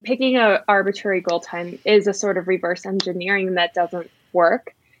Picking a arbitrary goal time is a sort of reverse engineering that doesn't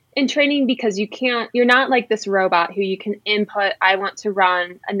work in training because you're not like this robot who you can input, I want to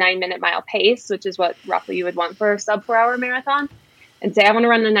run a 9-minute mile pace, which is what roughly you would want for a sub 4-hour marathon, and say, I want to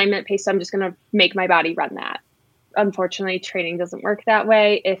run a 9-minute pace, so I'm just going to make my body run that. Unfortunately, training doesn't work that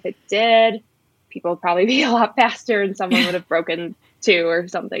way. If it did, people would probably be a lot faster and someone would have broken 2 or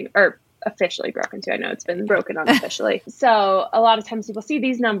something, or officially broken 2. I know it's been broken unofficially. So a lot of times people see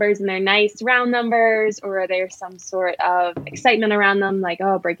these numbers and they're nice round numbers, or there's some sort of excitement around them, like,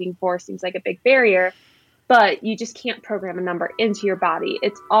 oh, breaking 4 seems like a big barrier. But you just can't program a number into your body.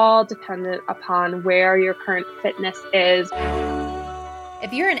 It's all dependent upon where your current fitness is.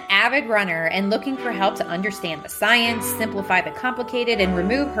 If you're an avid runner and looking for help to understand the science, simplify the complicated, and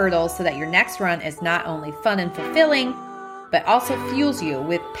remove hurdles so that your next run is not only fun and fulfilling, but also fuels you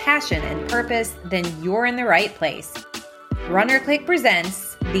with passion and purpose, then you're in the right place. Runner Click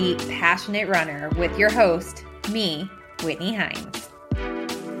presents The Passionate Runner with your host, me, Whitney Hines.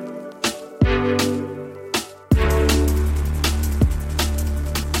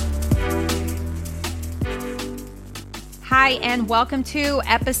 Hi, and welcome to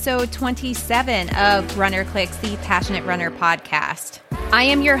episode 27 of Runner Click's The Passionate Runner podcast. I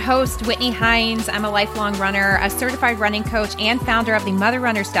am your host, Whitney Hines. I'm a lifelong runner, a certified running coach, and founder of the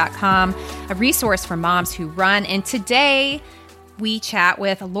motherrunners.com, a resource for moms who run. And today we chat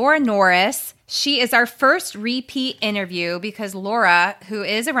with Laura Norris. She is our first repeat interview because Laura, who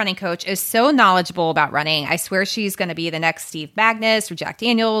is a running coach, is so knowledgeable about running. I swear she's going to be the next Steve Magness or Jack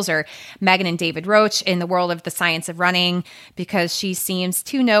Daniels or Megan and David Roach in the world of the science of running, because she seems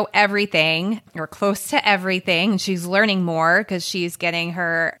to know everything or close to everything. She's learning more because she's getting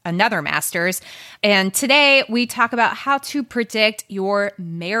her another master's. And today we talk about how to predict your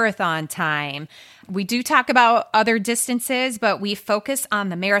marathon time. We do talk about other distances, but we focus on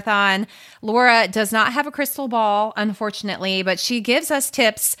the marathon. Laura does not have a crystal ball, unfortunately, but she gives us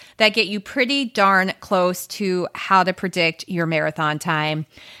tips that get you pretty darn close to how to predict your marathon time.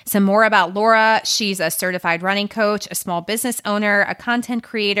 Some more about Laura. She's a certified running coach, a small business owner, a content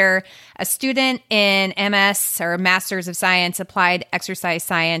creator, a student in MS or Masters of Science, Applied Exercise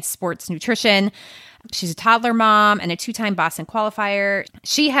Science, Sports Nutrition. She's a toddler mom and a 2-time Boston qualifier.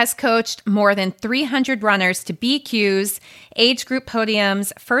 She has coached more than 300 runners to BQs, age group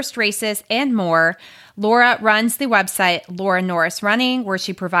podiums, first races, and more. Laura runs the website Laura Norris Running, where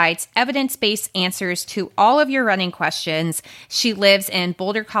she provides evidence-based answers to all of your running questions. She lives in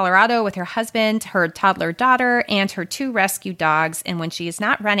Boulder, Colorado with her husband, her toddler daughter, and her 2 rescue dogs. And when she is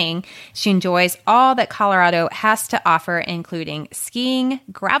not running, she enjoys all that Colorado has to offer, including skiing,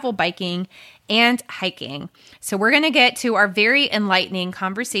 gravel biking, and hiking. So we're going to get to our very enlightening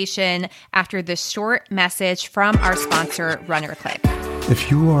conversation after this short message from our sponsor, Runner Click. If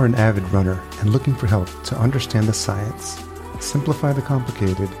you are an avid runner and looking for help to understand the science, simplify the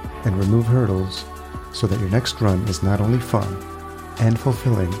complicated, and remove hurdles so that your next run is not only fun and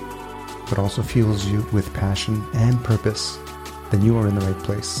fulfilling, but also fuels you with passion and purpose, then you are in the right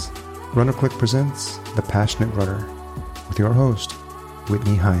place. Runner Click presents The Passionate Runner with your host,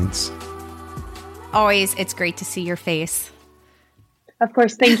 Whitney Hines. Always, it's great to see your face. Of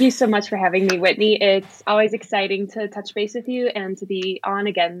course. Thank you so much for having me, Whitney. It's always exciting to touch base with you and to be on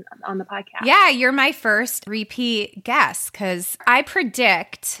again on the podcast. Yeah, you're my first repeat guest because I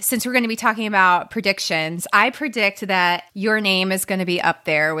predict, since we're going to be talking about predictions, I predict that your name is going to be up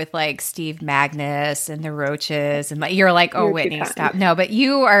there with like Steve Magness and the Roaches. And you're like, oh, Whitney, stop. No, but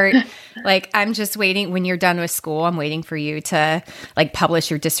you are like, I'm just waiting when you're done with school. I'm waiting for you to like publish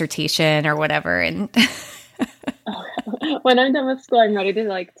your dissertation or whatever. And when I'm done with school, I'm ready to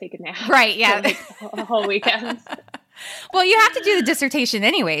like take a nap. Right. Yeah. A whole weekend. Well, you have to do the dissertation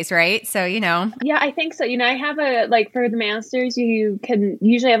anyways, right? So, Yeah, I think so. I have for the master's, you can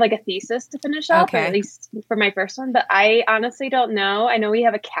usually have like a thesis to finish up, okay. Or at least for my first one. But I honestly don't know. I know we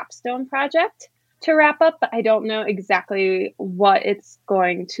have a capstone project to wrap up, but I don't know exactly what it's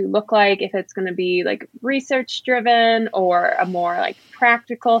going to look like, if it's going to be like research driven or a more like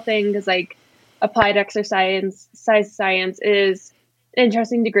practical thing, because like applied exercise science is an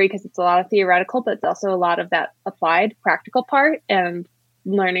interesting degree because it's a lot of theoretical, but it's also a lot of that applied practical part and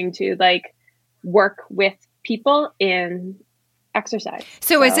learning to like work with people in exercise.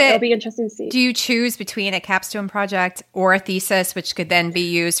 So it'll be interesting to see. Do you choose between a capstone project or a thesis, which could then be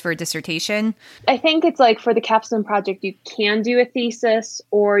used for a dissertation? I think it's like for the capstone project, you can do a thesis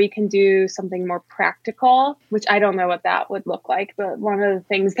or you can do something more practical, which I don't know what that would look like. But one of the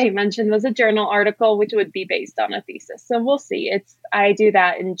things they mentioned was a journal article, which would be based on a thesis. So we'll see. I do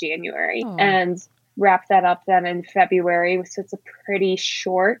that in January. And wrap that up then in February. So it's a pretty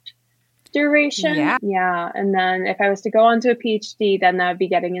short duration. Yeah. And then if I was to go on to a PhD, then that would be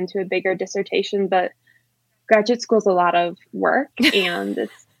getting into a bigger dissertation. But graduate school is a lot of work and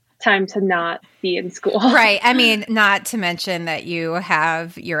it's time to not be in school. Right. I mean, not to mention that you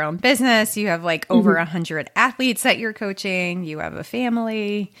have your own business. You have like over 100 athletes that you're coaching. You have a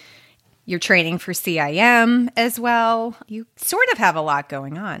family. You're training for CIM as well. You sort of have a lot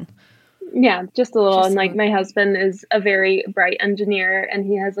going on. Yeah, just a little. And like my husband is a very bright engineer and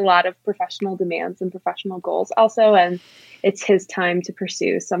he has a lot of professional demands and professional goals also. And it's his time to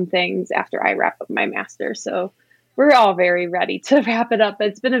pursue some things after I wrap up my master's. So we're all very ready to wrap it up.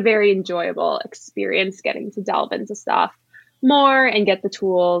 It's been a very enjoyable experience getting to delve into stuff more and get the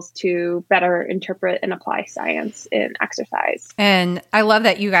tools to better interpret and apply science in exercise. And I love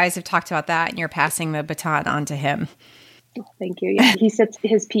that you guys have talked about that and you're passing the baton on to him. Oh, thank you. Yeah, he sits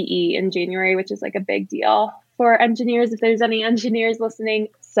his PE in January, which is like a big deal for engineers, if there's any engineers listening.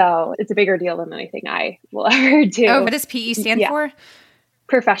 So it's a bigger deal than anything I will ever do. Oh, what does PE stand for?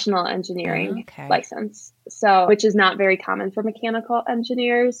 Professional engineering license. So, which is not very common for mechanical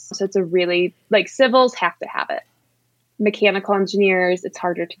engineers. So it's a really, like civils have to have it. Mechanical engineers, it's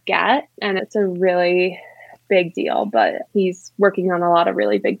harder to get. And it's a really big deal, but he's working on a lot of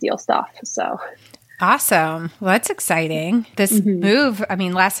really big deal stuff. So awesome. Well, that's exciting. This move, I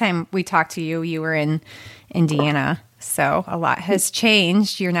mean, last time we talked to you, you were in Indiana. So a lot has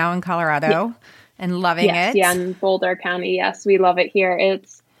changed. You're now in Colorado and loving it. Yeah, in Boulder County. Yes, we love it here.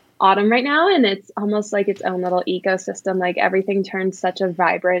 It's autumn right now and it's almost like its own little ecosystem. Like everything turns such a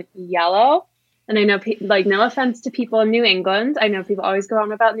vibrant yellow. And I know, like, no offense to people in New England. I know people always go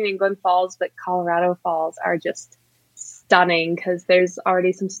on about New England falls, but Colorado falls are just stunning because there's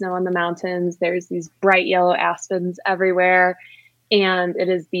already some snow on the mountains. There's these bright yellow aspens everywhere. And it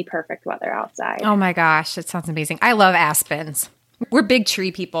is the perfect weather outside. Oh my gosh, it sounds amazing. I love aspens. We're big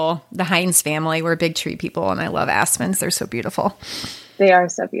tree people. The Hines family, we're big tree people. And I love aspens. They're so beautiful. They are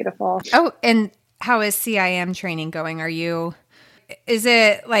so beautiful. Oh, and how is CIM training going? Is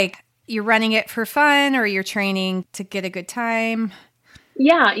it like you're running it for fun or you're training to get a good time?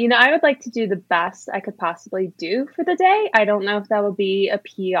 Yeah, I would like to do the best I could possibly do for the day. I don't know if that will be a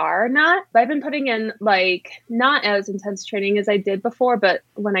PR or not, but I've been putting in like not as intense training as I did before. But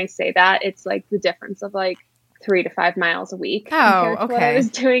when I say that, it's like the difference of like 3 to 5 miles a week compared to what I was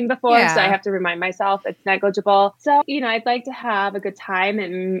doing before. Yeah. So I have to remind myself it's negligible. So, I'd like to have a good time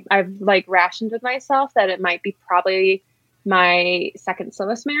and I've like rationed with myself that it might be probably my second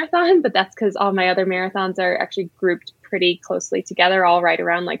slowest marathon, but that's because all my other marathons are actually grouped pretty closely together, all right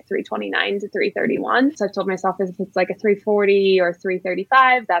around like 3:29 to 3:31. So I've told myself if it's like a 3:40 or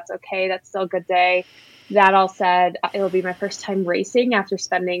 3:35, that's okay. That's still a good day. That all said, it'll be my first time racing after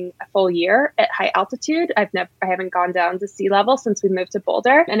spending a full year at high altitude. I haven't gone down to sea level since we moved to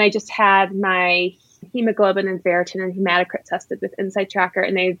Boulder, and I just had my hemoglobin and ferritin and hematocrit tested with Insight Tracker,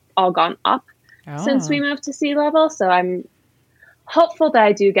 and they've all gone up since we moved to sea level. So I'm hopeful that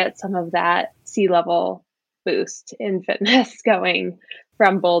I do get some of that sea level boost in fitness going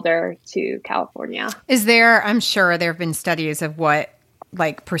from Boulder to California. I'm sure there have been studies of what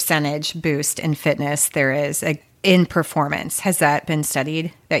like percentage boost in fitness there is in performance. Has that been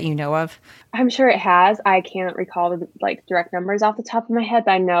studied that you know of? I'm sure it has. I can't recall the like direct numbers off the top of my head,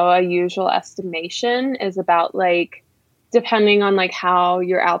 but I know a usual estimation is about like, depending on like how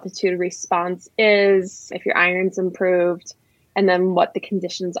your altitude response is, if your iron's improved, and then what the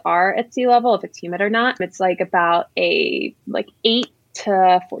conditions are at sea level, if it's humid or not, it's like about a like 8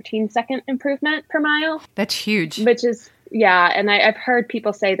 to 14 second improvement per mile. That's huge. Which is, yeah. And I've heard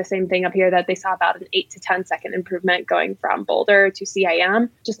people say the same thing up here, that they saw about an 8 to 10 second improvement going from Boulder to CIM,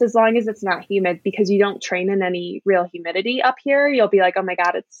 just as long as it's not humid, because you don't train in any real humidity up here. You'll be like, oh my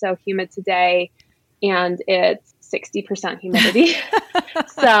God, it's so humid today. And it's 60% humidity.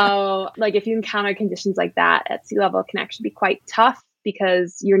 So like if you encounter conditions like that at sea level, it can actually be quite tough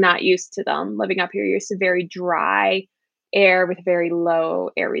because you're not used to them. Living up here, you're used to very dry air with very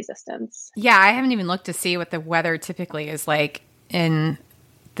low air resistance. Yeah, I haven't even looked to see what the weather typically is like in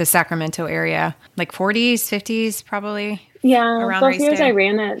the Sacramento area. Like 40s, 50s probably. Yeah, both years I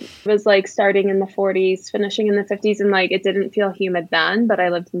ran it was like starting in the 40s, finishing in the 50s, and like it didn't feel humid then, but I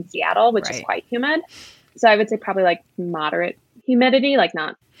lived in Seattle, which is quite humid. So I would say probably like moderate humidity, like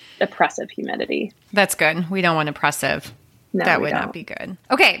not oppressive humidity. That's good. We don't want oppressive. No, that would not be good.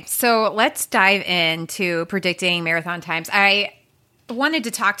 Okay, so let's dive into predicting marathon times. I wanted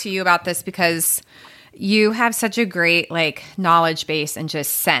to talk to you about this because you have such a great like knowledge base and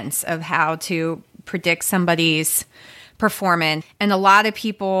just sense of how to predict somebody's performance. And a lot of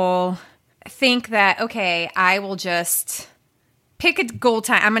people think that, okay, I will just pick a goal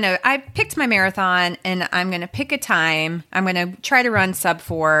time. I picked my marathon and I'm going to pick a time. I'm going to try to run sub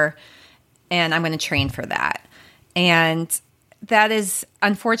 4 and I'm going to train for that. And that is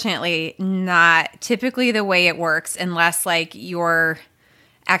unfortunately not typically the way it works unless like you're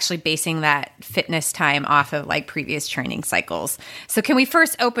actually basing that fitness time off of like previous training cycles. So can we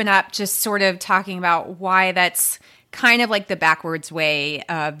first open up just sort of talking about why that's kind of like the backwards way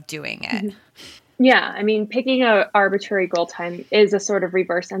of doing it? Mm-hmm. Yeah, I mean, picking an arbitrary goal time is a sort of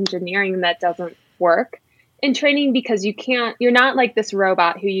reverse engineering that doesn't work in training because you're not like this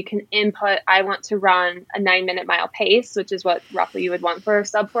robot who you can input, I want to run a 9-minute mile pace, which is what roughly you would want for a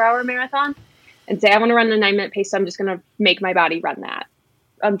sub 4-hour marathon, and say, I want to run a 9-minute pace, so I'm just going to make my body run that.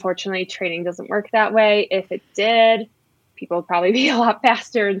 Unfortunately, training doesn't work that way. If it did, people would probably be a lot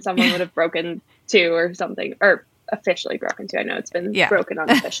faster and someone would have broken 2 or something, or officially broken 2. I know it's been broken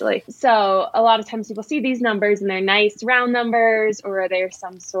unofficially. So a lot of times people see these numbers and they're nice round numbers, or there's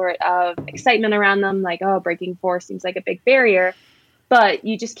some sort of excitement around them, like, oh, breaking 4 seems like a big barrier. But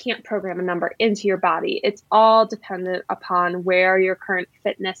you just can't program a number into your body. It's all dependent upon where your current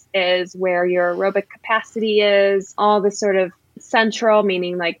fitness is, where your aerobic capacity is, all the sort of central,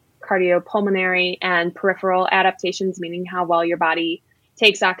 meaning like cardiopulmonary, and peripheral adaptations, meaning how well your body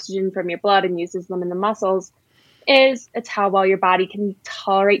takes oxygen from your blood and uses them in the muscles. It's how well your body can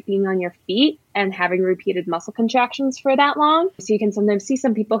tolerate being on your feet and having repeated muscle contractions for that long. So you can sometimes see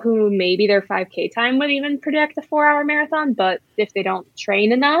some people who maybe their 5K time would even predict a 4-hour marathon, but if they don't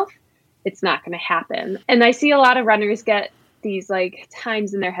train enough, it's not going to happen. And I see a lot of runners get these like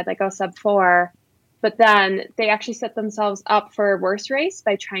times in their head, like, oh, sub 4, but then they actually set themselves up for a worse race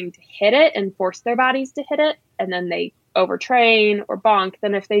by trying to hit it and force their bodies to hit it. And then they overtrain or bonk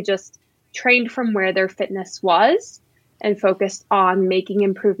than if they just trained from where their fitness was and focused on making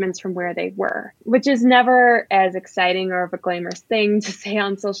improvements from where they were, which is never as exciting or of a glamorous thing to say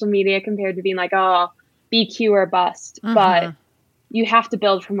on social media compared to being like, oh, BQ or bust. Mm-hmm. But you have to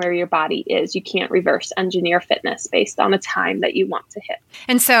build from where your body is. You can't reverse engineer fitness based on a time that you want to hit.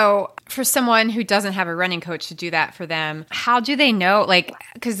 And so for someone who doesn't have a running coach to do that for them, how do they know? Like,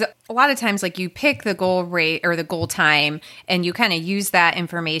 because a lot of times, like, you pick the goal rate or the goal time and you kind of use that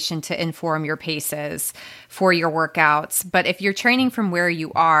information to inform your paces for your workouts. But if you're training from where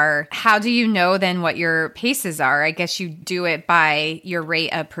you are, how do you know then what your paces are? I guess you do it by your rate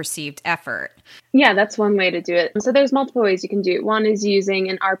of perceived effort. Yeah, that's one way to do it. So there's multiple ways you can do it. One is using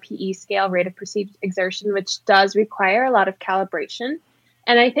an RPE scale, rate of perceived exertion, which does require a lot of calibration.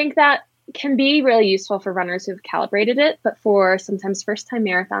 And I think that can be really useful for runners who've calibrated it. But for sometimes first-time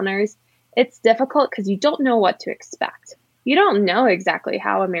marathoners, it's difficult because you don't know what to expect. You don't know exactly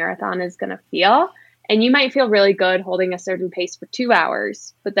how a marathon is going to feel. And you might feel really good holding a certain pace for 2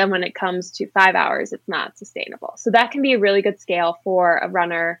 hours, but then when it comes to 5 hours, it's not sustainable. So that can be a really good scale for a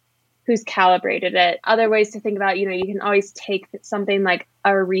runner who's calibrated it. Other ways to think about, you can always take something like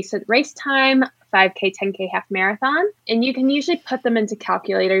a recent race time, 5K, 10K, half marathon, and you can usually put them into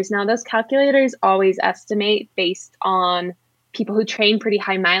calculators. Now, those calculators always estimate based on people who train pretty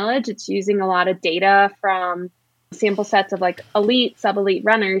high mileage. It's using a lot of data from sample sets of like elite, sub-elite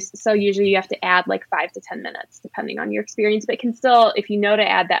runners. So usually you have to add like 5 to 10 minutes, depending on your experience, but it can still, if you know to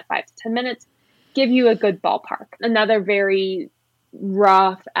add that 5 to 10 minutes, give you a good ballpark. Another very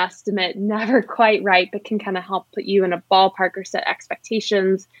rough estimate, never quite right, but can kind of help put you in a ballpark or set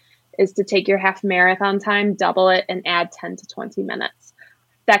expectations, is to take your half marathon time, double it, and add 10 to 20 minutes.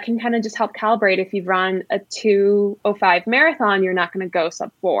 That can kind of just help calibrate. If you run a 2:05 marathon, you're not going to go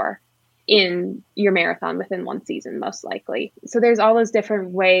sub 4 in your marathon within one season, most likely. So there's all those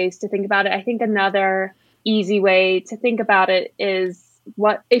different ways to think about it. I think another easy way to think about it is,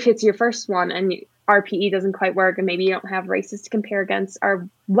 what if it's your first one and RPE doesn't quite work and maybe you don't have races to compare against,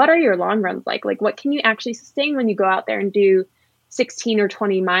 what are your long runs like? Like, what can you actually sustain when you go out there and do 16 or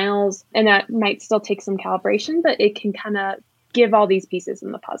 20 miles? And that might still take some calibration, but it can kind of give all these pieces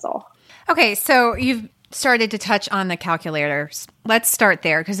in the puzzle. Okay, so you've started to touch on the calculators. Let's start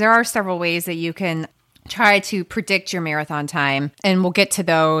there, because there are several ways that you can try to predict your marathon time. And we'll get to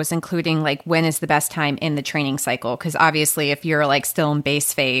those, including like when is the best time in the training cycle. Because obviously if you're like still in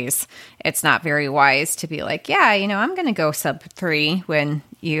base phase, it's not very wise to be like, yeah, I'm going to go sub 3 when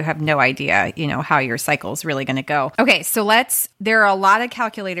you have no idea, how your cycle is really going to go. Okay, so there are a lot of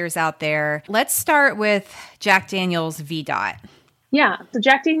calculators out there. Let's start with Jack Daniel's VDOT. Yeah, so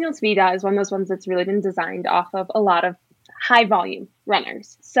Jack Daniel's VDOT is one of those ones that's really been designed off of a lot of high volume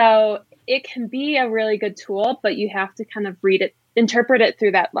runners. So it can be a really good tool, but you have to kind of interpret it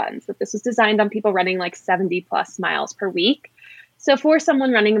through that lens, that this was designed on people running like 70 plus miles per week. So for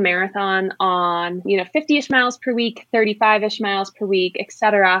someone running a marathon on, 50-ish miles per week, 35-ish miles per week,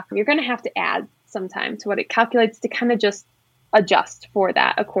 etc., you're going to have to add some time to what it calculates to kind of just adjust for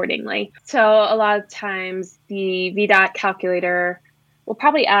that accordingly. So a lot of times the VDOT calculator will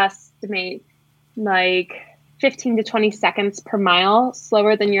probably estimate like 15 to 20 seconds per mile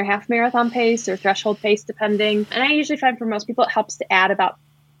slower than your half marathon pace or threshold pace, depending. And I usually find for most people, it helps to add about,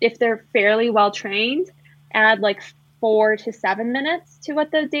 if they're fairly well trained, add like 4 to 7 minutes to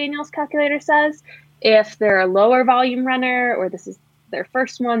what the Daniels calculator says. If they're a lower volume runner or this is their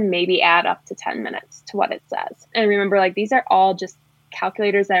first one, maybe add up to 10 minutes to what it says. And remember, like, these are all just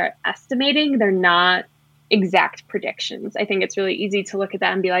calculators that are estimating. They're not exact predictions. I think it's really easy to look at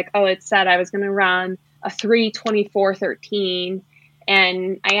that and be like, oh, it said I was going to run a 3:24:13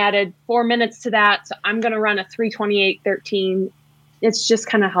 and I added 4 minutes to that, so I'm going to run a 3:28:13. It's just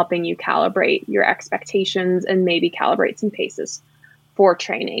kind of helping you calibrate your expectations and maybe calibrate some paces for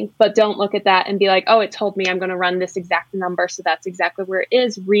training. But don't look at that and be like, oh, it told me I'm going to run this exact number, so that's exactly where it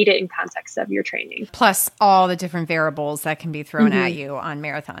is. Read it in context of your training. Plus all the different variables that can be thrown at you on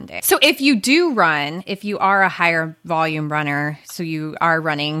marathon day. So if you are a higher volume runner, so you are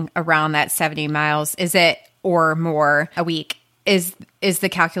running around that 70 miles, or more a week, is the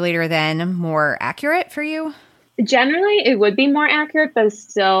calculator then more accurate for you? Generally, it would be more accurate, but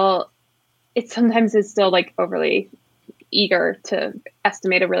sometimes it's still like overly eager to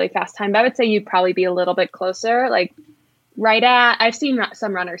estimate a really fast time. But I would say you'd probably be a little bit closer, like I've seen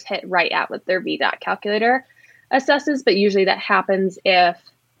some runners hit right at what their VDOT calculator assesses, but usually that happens if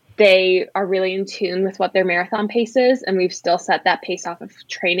they are really in tune with what their marathon pace is, and we've still set that pace off of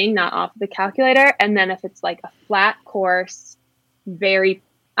training, not off of the calculator. And then if it's like a flat course, very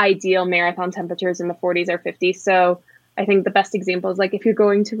ideal marathon temperatures in the 40s or 50s. So I think the best example is like if you're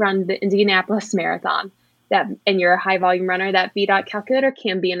going to run the Indianapolis Marathon, and you're a high volume runner, that VDOT calculator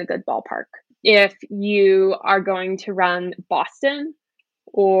can be in a good ballpark. If you are going to run Boston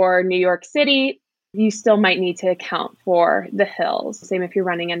or New York City, you still might need to account for the hills. Same if you're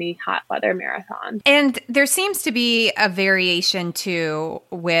running any hot weather marathon. And there seems to be a variation too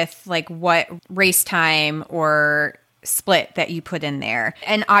with like what race time or split that you put in there.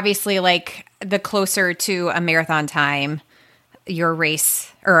 And obviously, like the closer to a marathon time your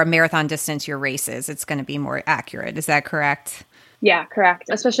race or a marathon distance your race is, it's going to be more accurate. Is that correct? Yeah,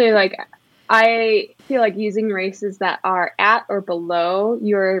 correct. Especially like I feel like using races that are at or below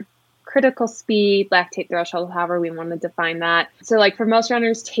your critical speed, lactate threshold, however we want to define that. So like for most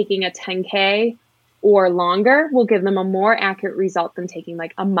runners, taking a 10K or longer will give them a more accurate result than taking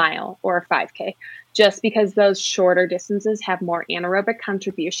like a mile or a 5K, just because those shorter distances have more anaerobic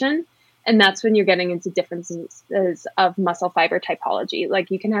contribution. And that's when you're getting into differences of muscle fiber typology. Like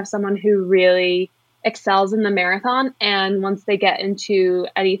you can have someone who really excels in the marathon, and once they get into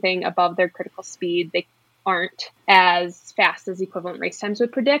anything above their critical speed, they aren't as fast as equivalent race times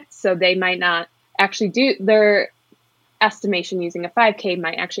would predict. So they might not actually do their estimation using a 5K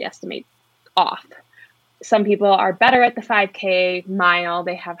might actually estimate off. Some people are better at the 5K mile.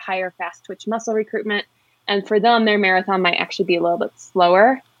 They have higher fast twitch muscle recruitment. And for them, their marathon might actually be a little bit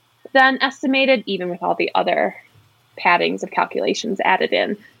slower than estimated, even with all the other paddings of calculations added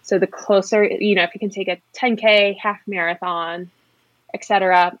in. So the closer, if you can take a 10K, half marathon,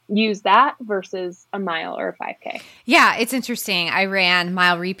 etc., use that versus a mile or a 5K. Yeah, it's interesting. I ran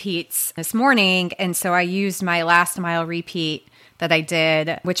mile repeats this morning, and so I used my last mile repeat that I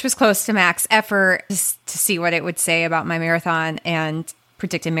did, which was close to max effort, just to see what it would say about my marathon and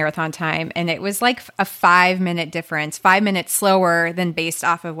predicted marathon time. And it was like a 5-minute difference, 5 minutes slower than based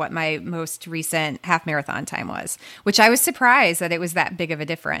off of what my most recent half marathon time was, which I was surprised that it was that big of a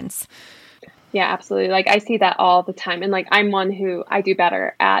difference. Yeah, absolutely. Like I see that all the time. And like, I'm one who I do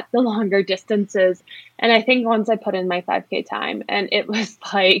better at the longer distances. And I think once I put in my 5K time and it was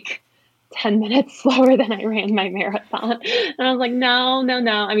like 10 minutes slower than I ran my marathon. And I was like, no.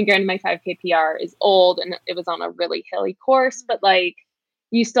 I mean, granted, my 5K PR is old and it was on a really hilly course, but like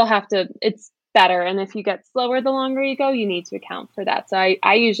you still have to, it's better. And if you get slower the longer you go, you need to account for that. So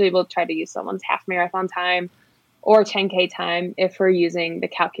I usually will try to use someone's half marathon time or 10K time if we're using the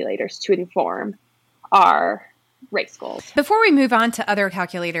calculators to inform our race goals. Before we move on to other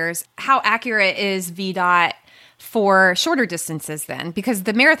calculators, how accurate is VDOT for shorter distances then? Because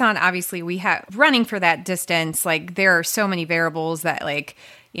the marathon, obviously we have running for that distance, like there are so many variables that like,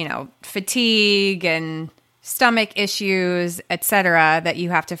 fatigue and stomach issues, etc., that you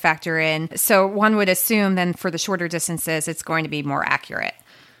have to factor in. So one would assume then for the shorter distances, it's going to be more accurate.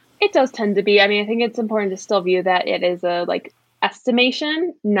 It does tend to be. I mean, I think it's important to still view that it is a like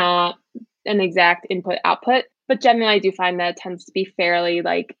estimation, not an exact input output. But generally I do find that it tends to be fairly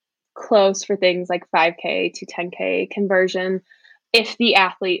like close for things like 5K to 10K conversion if the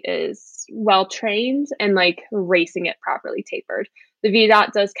athlete is well trained and like racing it properly tapered. The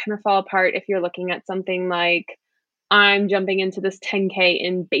VDOT does kind of fall apart if you're looking at something like I'm jumping into this 10K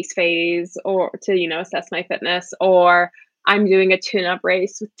in base phase or to, assess my fitness, or I'm doing a tune-up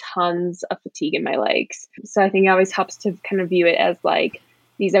race with tons of fatigue in my legs. So I think it always helps to kind of view it as like,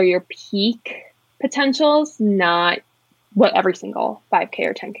 these are your peak potentials, not what every single 5K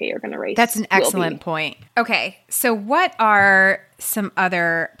or 10K you're going to race. That's an excellent point. Okay. So what are some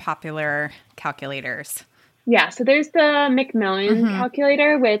other popular calculators? Yeah. So there's the McMillan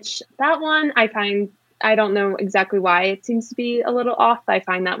calculator, which that one I find, I don't know exactly why it seems to be a little off. I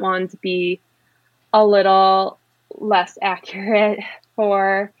find that one to be a little less accurate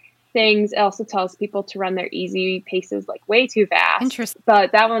for things. It also tells people to run their easy paces like way too fast. Interesting.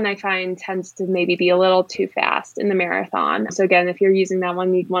 But that one I find tends to maybe be a little too fast in the marathon. So again, if you're using that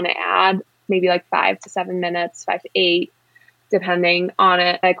one, you'd want to add maybe like 5 to 7 minutes, 5 to 8, depending on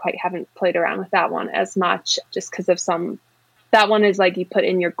it. I quite haven't played around with that one as much just because of that one is like you put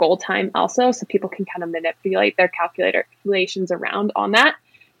in your goal time also, so people can kind of manipulate their calculations around on that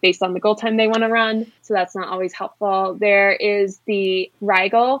based on the goal time they want to run. So that's not always helpful. There is the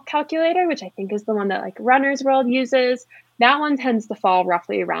Rigel calculator, which I think is the one that like Runner's World uses. That one tends to fall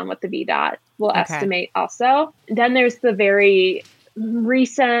roughly around what the VDOT will estimate also. Then there's the very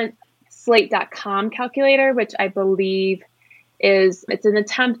recent Slate.com calculator, which I believe it's an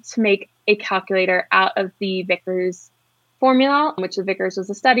attempt to make a calculator out of the Vickers formula, which the Vickers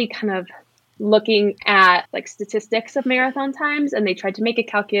was a study kind of looking at like statistics of marathon times, and they tried to make a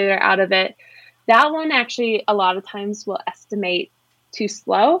calculator out of it. That one actually a lot of times will estimate too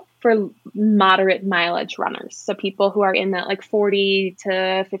slow for moderate mileage runners. So people who are in that like 40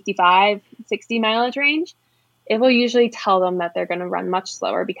 to 55, 60 mileage range, it will usually tell them that they're going to run much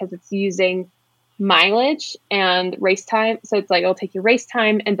slower because it's using mileage and race time. So it's like it'll take your race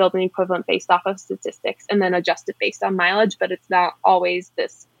time and build an equivalent based off of statistics and then adjust it based on mileage. But it's not always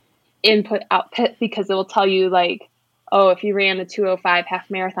this input output, because it will tell you like, oh, if you ran a 2:05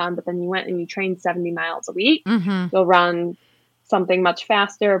 half marathon, but then you went and you trained 70 miles a week, you'll run something much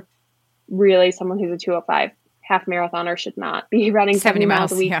faster. Really, someone who's a 2:05 half marathoner should not be running 70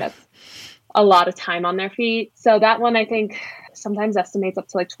 miles a week. Yeah. That's a lot of time on their feet. So that one, I think, sometimes estimates up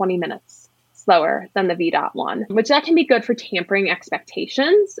to like 20 minutes slower than the VDOT one, which that can be good for tampering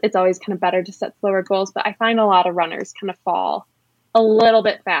expectations. It's always kind of better to set slower goals, but I find a lot of runners kind of fall a little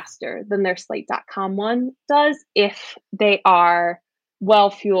bit faster than their Slate.com one does if they are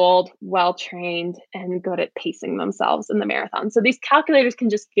well-fueled, well-trained, and good at pacing themselves in the marathon. So these calculators can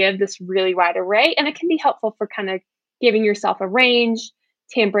just give this really wide array, and it can be helpful for kind of giving yourself a range,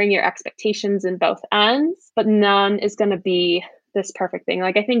 tampering your expectations in both ends, but none is going to be this perfect thing.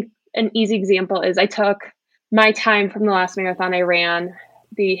 Like I think an easy example is I took my time from the last marathon I ran,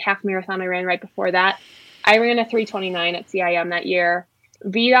 the half marathon I ran right before that. I ran a 3:29 at CIM that year.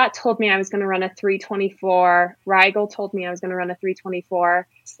 VDOT told me I was going to run a 3:24. Rigel told me I was going to run a 3:24.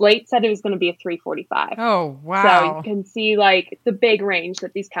 Slate said it was going to be a 3:45. Oh, wow. So you can see like the big range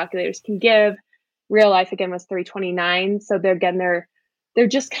that these calculators can give. Real life again was 3:29. So they're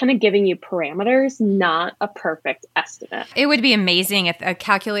just kind of giving you parameters, not a perfect estimate. It would be amazing if a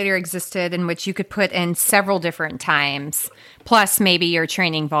calculator existed in which you could put in several different times, plus maybe your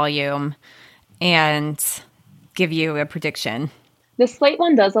training volume, and give you a prediction. The Slate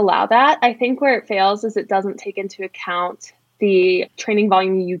one does allow that. I think where it fails is it doesn't take into account the training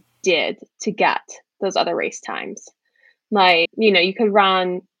volume you did to get those other race times. Like, you could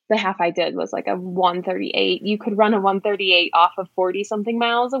run, the half I did was like a 1:38. You could run a 1:38 off of 40 something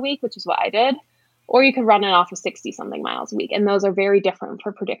miles a week, which is what I did. Or you could run it off of 60 something miles a week. And those are very different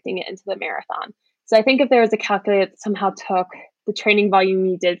for predicting it into the marathon. So I think if there was a calculator that somehow took the training volume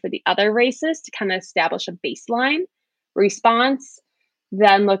you did for the other races to kind of establish a baseline response,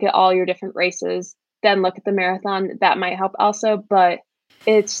 then look at all your different races, then look at the marathon, that might help also. But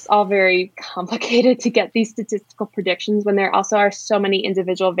it's all very complicated to get these statistical predictions when there also are so many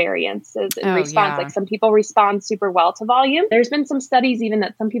individual variances in response. Yeah. Like some people respond super well to volume. There's been some studies even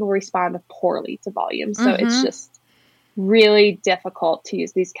that some people respond poorly to volume. So it's just really difficult to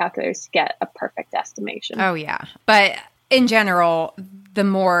use these calculators to get a perfect estimation. Oh, yeah. But in general, the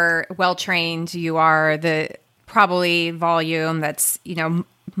more well-trained you are, the probably volume that's,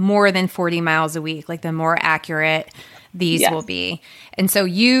 more than 40 miles a week, like the more accurate these will be. And so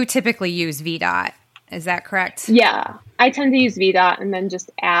you typically use VDOT. Is that correct? Yeah. I tend to use VDOT and then just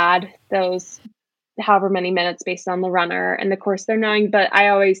add those however many minutes based on the runner and the course they're knowing, but I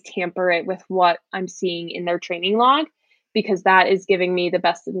always tamper it with what I'm seeing in their training log, because that is giving me the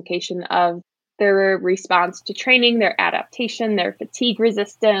best indication of their response to training, their adaptation, their fatigue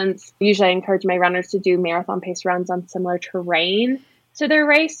resistance. Usually I encourage my runners to do marathon pace runs on similar terrain to their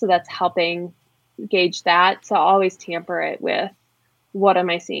race. So that's helping gauge that. So I'll always tamper it with what am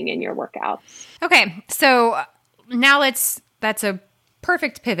I seeing in your workouts. Okay. So now that's a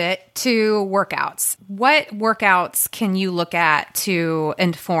perfect pivot to workouts. What workouts can you look at to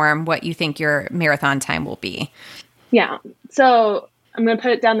inform what you think your marathon time will be? Yeah. So I'm going to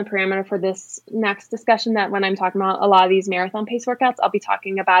put it down the parameter for this next discussion that when I'm talking about a lot of these marathon pace workouts, I'll be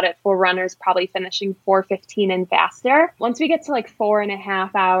talking about it for runners probably finishing 4:15 and faster. Once we get to like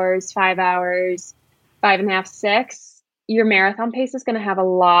 4.5 hours, 5 hours, 5.5, 6, your marathon pace is going to have a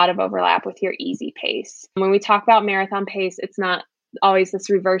lot of overlap with your easy pace. When we talk about marathon pace, it's not always this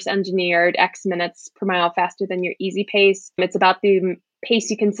reverse engineered X minutes per mile faster than your easy pace. It's about the pace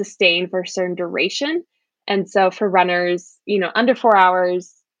you can sustain for a certain duration. And so for runners, under 4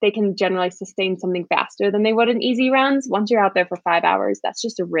 hours, they can generally sustain something faster than they would in easy runs. Once you're out there for 5 hours, that's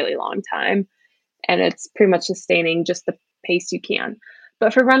just a really long time. And it's pretty much sustaining just the pace you can.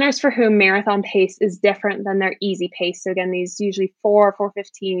 But for runners for whom marathon pace is different than their easy pace, so again, these usually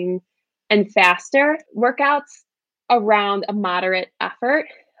 4:15 and faster workouts around a moderate effort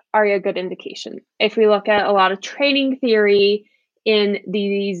are a good indication. If we look at a lot of training theory in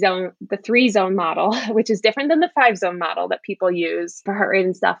the 3-zone model, which is different than the 5-zone model that people use for heart rate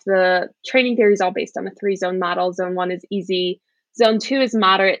and stuff. The training theory is all based on a 3-zone model. Zone 1 is easy. Zone 2 is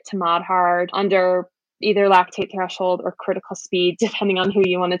moderate to mod hard under either lactate threshold or critical speed, depending on who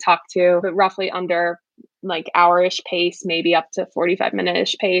you want to talk to, but roughly under like hour-ish pace, maybe up to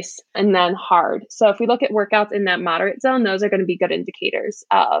 45-minute-ish pace, and then hard. So if we look at workouts in that moderate zone, those are going to be good indicators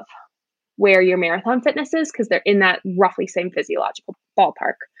of where your marathon fitness is, because they're in that roughly same physiological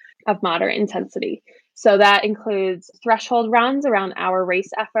ballpark of moderate intensity. So that includes threshold runs around our race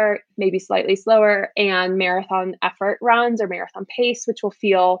effort, maybe slightly slower, and marathon effort runs or marathon pace, which will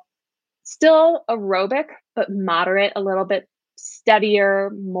feel still aerobic, but moderate, a little bit steadier,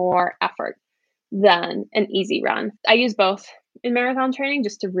 more effort than an easy run. I use both in marathon training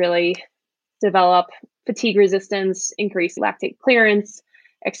just to really develop fatigue resistance, increase lactate clearance,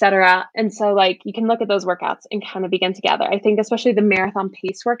 etc. And so you can look at those workouts and kind of begin together. I think especially the marathon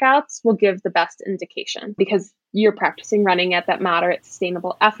pace workouts will give the best indication because you're practicing running at that moderate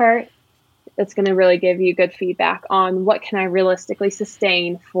sustainable effort. It's going to really give you good feedback on what can I realistically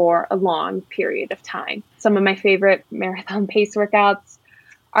sustain for a long period of time. Some of my favorite marathon pace workouts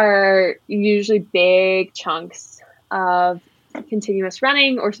are usually big chunks of continuous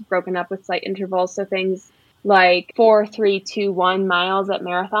running or broken up with slight intervals. So things like 4, 3, 2, 1 miles at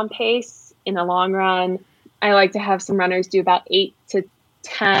marathon pace in a long run. I like to have some runners do about 8 to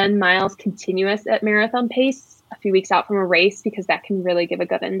 10 miles continuous at marathon pace a few weeks out from a race, because that can really give a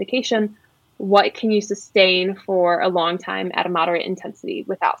good indication. What can you sustain for a long time at a moderate intensity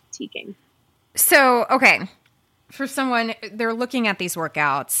without fatiguing? So, okay. For someone, they're looking at these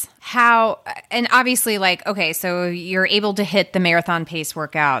workouts, and obviously so you're able to hit the marathon pace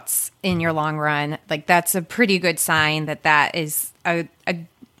workouts in your long run. That's a pretty good sign that is a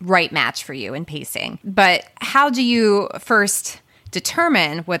right match for you in pacing. But how do you first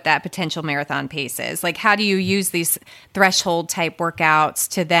determine what that potential marathon pace is? How do you use these threshold type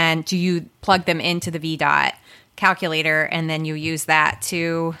workouts do you plug them into the VDOT calculator and then you use that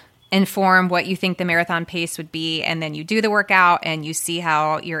to inform what you think the marathon pace would be, and then you do the workout and you see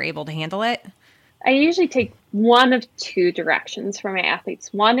how you're able to handle it? I usually take one of two directions for my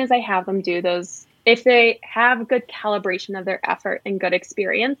athletes. One is I have them do those, if they have good calibration of their effort and good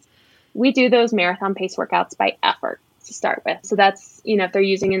experience, we do those marathon pace workouts by effort to start with. So that's, if they're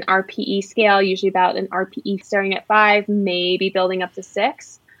using an RPE scale, usually about an RPE starting at 5, maybe building up to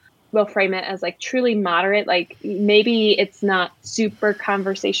 6. We'll frame it as truly moderate. Maybe it's not super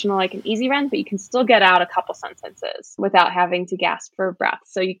conversational like an easy run, but you can still get out a couple sentences without having to gasp for breath.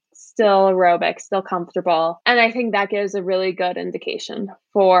 So you still aerobic, still comfortable. And I think that gives a really good indication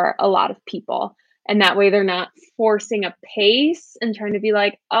for a lot of people. And that way they're not forcing a pace and trying to be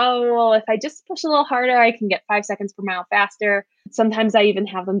if I just push a little harder, I can get 5 seconds per mile faster. Sometimes I even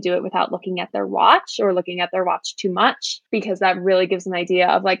have them do it without looking at their watch or looking at their watch too much, because that really gives an idea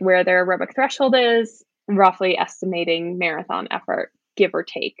of where their aerobic threshold is, roughly estimating marathon effort, give or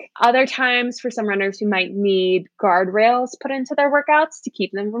take. Other times for some runners who might need guardrails put into their workouts to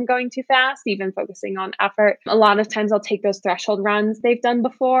keep them from going too fast, even focusing on effort. A lot of times I'll take those threshold runs they've done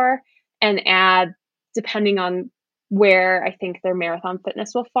before and add, depending on where I think their marathon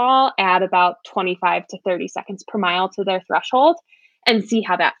fitness will fall at about 25 to 30 seconds per mile to their threshold and see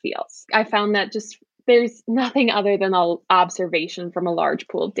how that feels. I found that just there's nothing other than an observation from a large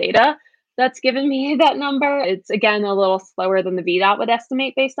pool of data that's given me that number. It's, again, a little slower than the VDOT would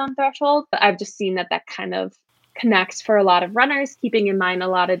estimate based on threshold, but I've just seen that kind of connects for a lot of runners, keeping in mind a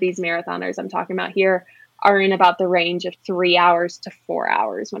lot of these marathoners I'm talking about here are in about the range of 3 hours to 4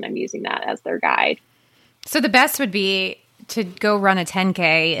 hours when I'm using that as their guide. So the best would be to go run a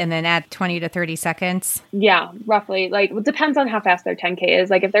 10K and then add 20 to 30 seconds? Yeah, roughly. Like, it depends on how fast their 10K is.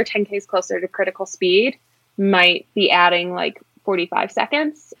 Like, if their 10K is closer to critical speed, might be adding like 45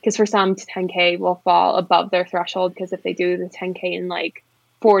 seconds. Because for some, 10K will fall above their threshold, because if they do the 10K in like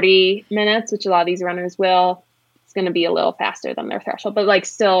 40 minutes, which a lot of these runners will, it's going to be a little faster than their threshold. But like,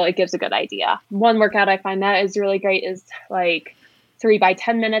 still, it gives a good idea. One workout I find that is really great is like 3 by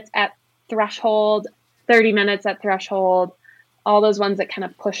 10 minutes at threshold, 30 minutes at threshold, all those ones that kind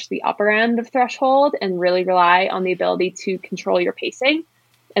of push the upper end of threshold and really rely on the ability to control your pacing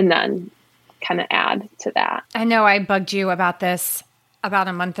and then kind of add to that. I know I bugged you about this about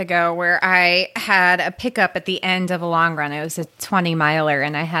a month ago, where I had a pickup at the end of a long run. It was a 20 miler,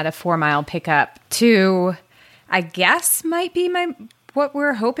 and I had a 4 mile pickup to, I guess, might be what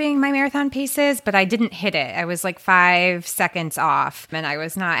we're hoping my marathon pace is, but I didn't hit it. I was like 5 seconds off, and I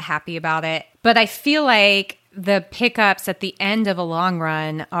was not happy about it. But I feel like the pickups at the end of a long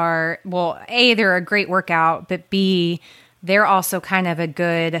run are, well, A, they're a great workout, but B, they're also kind of a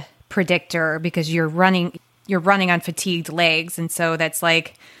good predictor, because you're running on fatigued legs. And so that's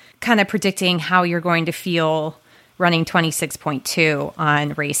like kind of predicting how you're going to feel running 26.2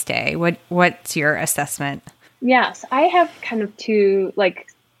 on race day. What's your assessment? Yes, I have kind of two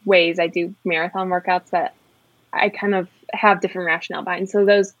ways I do marathon workouts that I kind of have different rationale behind. So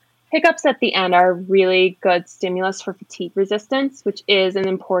those pickups at the end are really good stimulus for fatigue resistance, which is an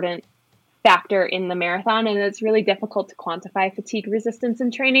important factor in the marathon. And it's really difficult to quantify fatigue resistance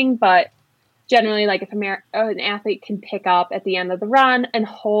in training. But generally, like if an athlete can pick up at the end of the run and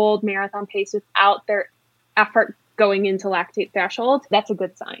hold marathon pace without their effort going into lactate threshold, that's a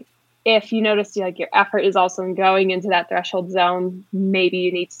good sign. If you notice your effort is also going into that threshold zone, maybe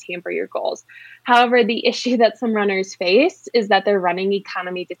you need to tamper your goals. However, the issue that some runners face is that their running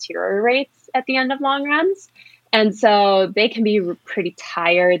economy deteriorates at the end of long runs. And so they can be pretty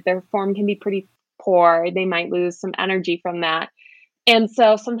tired. Their form can be pretty poor. They might lose some energy from that. And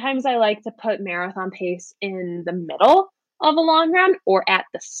so sometimes I like to put marathon pace in the middle of a long run or at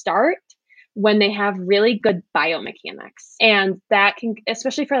the start, when they have really good biomechanics. And that can,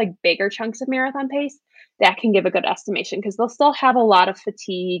 especially for bigger chunks of marathon pace, that can give a good estimation, because they'll still have a lot of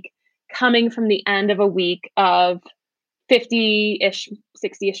fatigue coming from the end of a week of 50-ish,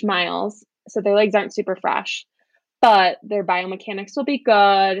 60-ish miles. So their legs aren't super fresh, but their biomechanics will be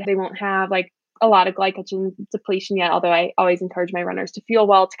good. They won't have a lot of glycogen depletion yet, although I always encourage my runners to fuel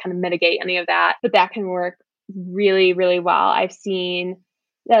well to kind of mitigate any of that. But that can work really, really well. I've seen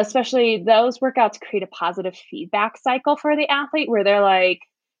especially those workouts create a positive feedback cycle for the athlete, where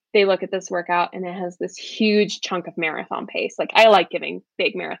they look at this workout and it has this huge chunk of marathon pace. I like giving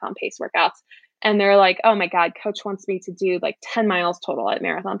big marathon pace workouts, and they're like, oh my God, coach wants me to do 10 miles total at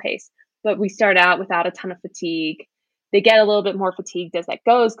marathon pace. But we start out without a ton of fatigue. They get a little bit more fatigued as that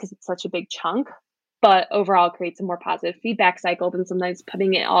goes, because it's such a big chunk, but overall it creates a more positive feedback cycle than sometimes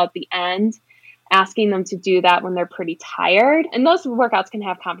putting it all at the end, asking them to do that when they're pretty tired. And those workouts can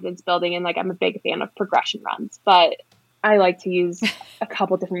have confidence building. And I'm a big fan of progression runs, but I like to use a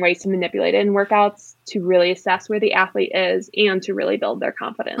couple different ways to manipulate it in workouts to really assess where the athlete is and to really build their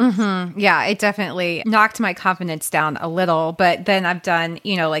confidence. Mm-hmm. Yeah, it definitely knocked my confidence down a little, but then I've done,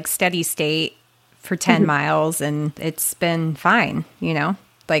 steady state for 10 miles and it's been fine,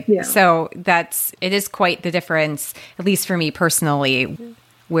 So it is quite the difference, at least for me personally,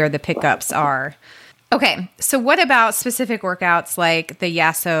 where the pickups are. Okay, so what about specific workouts like the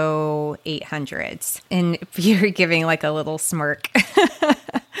Yasso 800s? And you're giving a little smirk.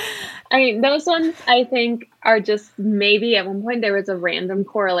 I mean, those ones I think are just, maybe at one point there was a random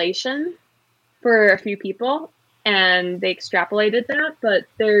correlation for a few people and they extrapolated that, but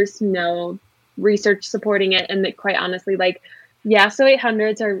there's no research supporting it. And quite honestly, Yasso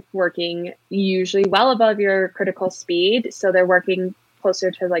 800s are working usually well above your critical speed. So they're working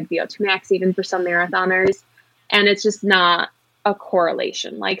closer to VO2 max, even for some marathoners. And it's just not a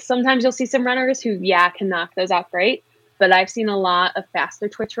correlation. Sometimes you'll see some runners who, can knock those out great. But I've seen a lot of faster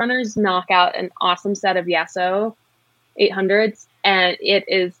twitch runners knock out an awesome set of Yasso 800s. And it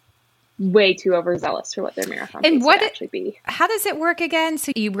is way too overzealous for what their marathon pace would actually be. How does it work again?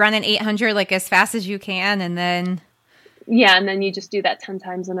 So you run an 800 as fast as you can, and then Yeah, and then you just do that 10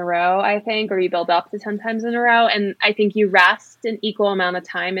 times in a row, I think, or you build up to 10 times in a row. And I think you rest an equal amount of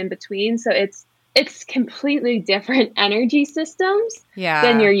time in between. So it's completely different energy systems than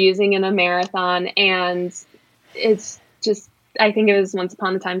Yeah. you're using in a marathon. And it's just, I think it was once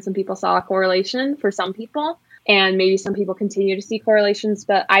upon a time some people saw a correlation for some people. And maybe some people continue to see correlations,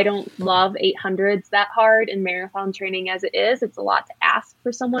 but I don't love 800s that hard in marathon training as it is. It's a lot to ask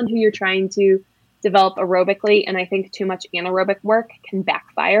for someone who you're trying to develop aerobically. And I think too much anaerobic work can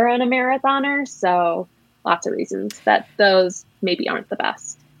backfire on a marathoner. So lots of reasons that those maybe aren't the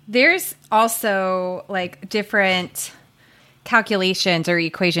best. There's also like different calculations or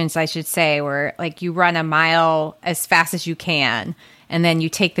equations, I should say, where like you run a mile as fast as you can, and then you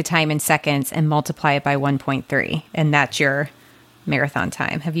take the time in seconds and multiply it by 1.3, and that's your marathon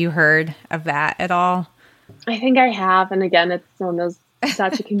time. Have you heard of that at all? I think I have. And again, it's one of those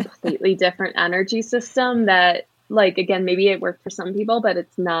such a completely different energy system that, like, again, maybe it worked for some people, but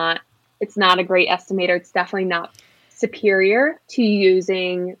it's not a great estimator. It's definitely not superior to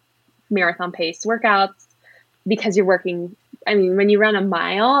using marathon pace workouts because you're working. I mean, when you run a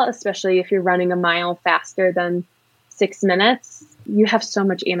mile, especially if you're running a mile faster than 6 minutes, you have so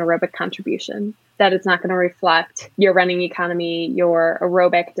much anaerobic contribution that it's not going to reflect your running economy, your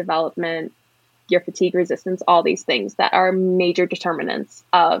aerobic development, your fatigue resistance, all these things that are major determinants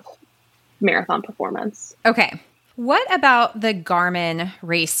of marathon performance. Okay. What about the Garmin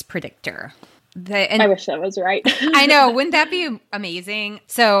race predictor? I wish that was right. I know. Wouldn't that be amazing?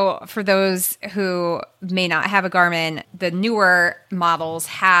 So for those who may not have a Garmin, the newer models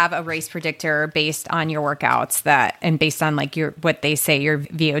have a race predictor based on your workouts and based on like what they say your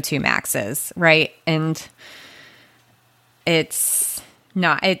VO2 max is, right? And it's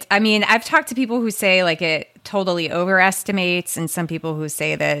not, I mean, I've talked to people who say like it totally overestimates and some people who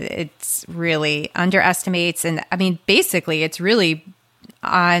say that it's really underestimates. And I mean, basically it's really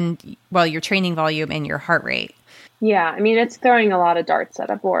on, well, your training volume and your heart rate. Yeah. I mean, it's throwing a lot of darts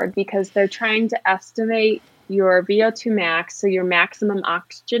at a board because they're trying to estimate your VO2 max, so your maximum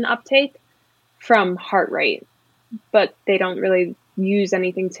oxygen uptake from heart rate, but they don't really use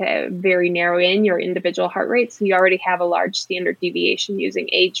anything to very narrow in your individual heart rate. So you already have a large standard deviation using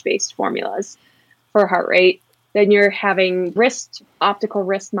age-based formulas for heart rate. Then you're having optical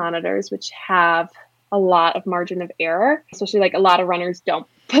wrist monitors, which have a lot of margin of error, especially like a lot of runners don't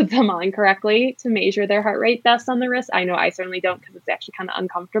put them on correctly to measure their heart rate best on the wrist. I know I certainly don't because it's actually kind of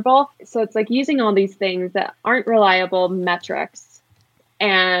uncomfortable. So it's like using all these things that aren't reliable metrics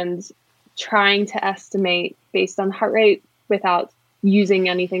and trying to estimate based on heart rate without using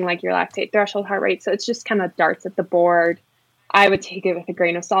anything like your lactate threshold heart rate. So it's just kind of darts at the board. I would take it with a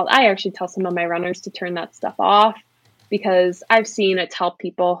grain of salt. I actually tell some of my runners to turn that stuff off because I've seen it help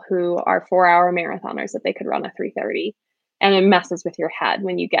people who are 4-hour marathoners that they could run a 3:30. And it messes with your head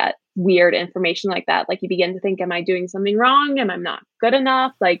when you get weird information like that. Like you begin to think, am I doing something wrong? Am I not good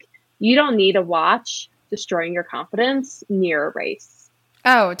enough? Like you don't need a watch destroying your confidence near a race.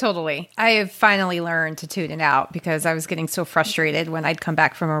 Oh, totally. I have finally learned to tune it out because I was getting so frustrated when I'd come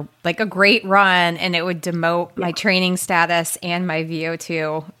back from a great run and it would demote my training status and my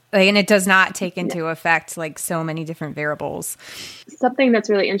VO2. And it does not take into effect like so many different variables. Something that's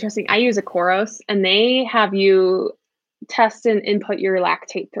really interesting. I use a Koros and they have you test and input your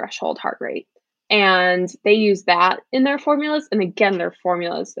lactate threshold heart rate. And they use that in their formulas. And again, their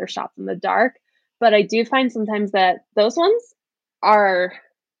formulas, they're shots in the dark. But I do find sometimes that those ones are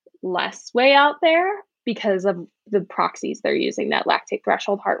less way out there because of the proxies they're using, that lactate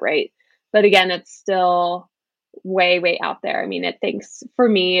threshold heart rate. But again, it's still way, way out there. I mean, it thinks for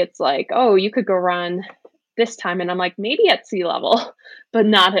me, it's like, oh, you could go run this time. And I'm like, maybe at sea level, but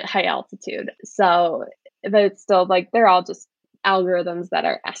not at high altitude. So, but it's still like, they're all just algorithms that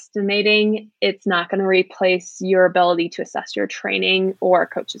are estimating. It's not going to replace your ability to assess your training or a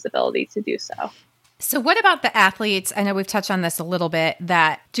coach's ability to do so. So what about the athletes? I know we've touched on this a little bit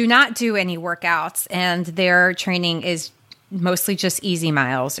that do not do any workouts and their training is mostly just easy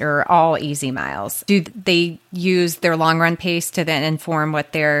miles or all easy miles. Do they use their long run pace to then inform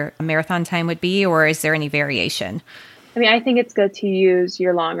what their marathon time would be, or is there any variation? I mean, I think it's good to use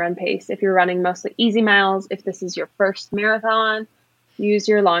your long run pace. If you're running mostly easy miles, if this is your first marathon, use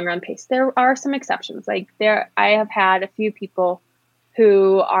your long run pace. There are some exceptions. I have had a few people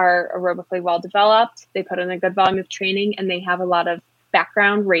who are aerobically well developed. They put in a good volume of training and they have a lot of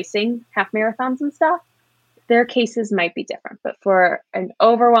background racing, half marathons and stuff. Their cases might be different, but for an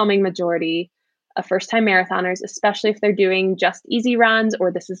overwhelming majority of first-time marathoners, especially if they're doing just easy runs or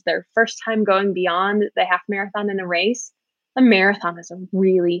this is their first time going beyond the half marathon in a race, a marathon is a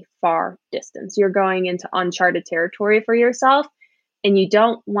really far distance. You're going into uncharted territory for yourself, and you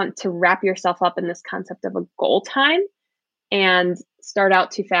don't want to wrap yourself up in this concept of a goal time and start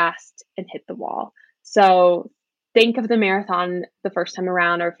out too fast and hit the wall. So think of the marathon the first time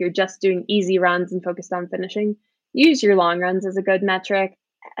around, or if you're just doing easy runs and focused on finishing, use your long runs as a good metric.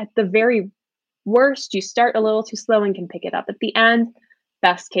 At the very worst, you start a little too slow and can pick it up at the end.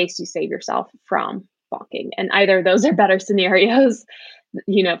 Best case, you save yourself from bonking. And either of those are better scenarios.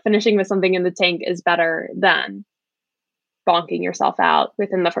 Finishing with something in the tank is better than bonking yourself out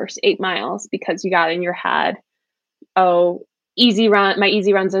within the first 8 miles because you got in your head, oh, easy run, my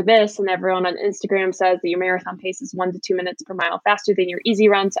easy runs are this, and everyone on Instagram says that your marathon pace is 1 to 2 minutes per mile faster than your easy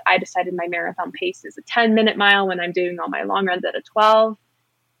run. So I decided my marathon pace is a 10-minute mile when I'm doing all my long runs at a 12.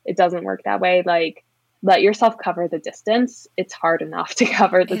 It doesn't work that way. Like, let yourself cover the distance. It's hard enough to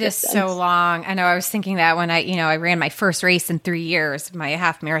cover the distance. It is so long. I know. I was thinking that when I ran my first race in 3 years, my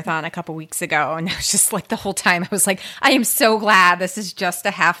half marathon a couple weeks ago. And I was just like, the whole time I was like, I am so glad this is just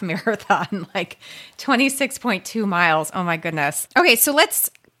a half marathon, like 26.2 miles. Oh my goodness. Okay. So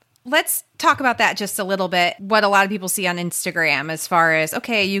let's talk about that just a little bit. What a lot of people see on Instagram as far as,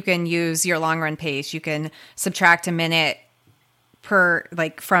 okay, you can use your long run pace. You can subtract a minute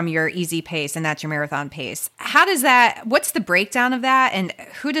from your easy pace, and that's your marathon pace. What's the breakdown of that, and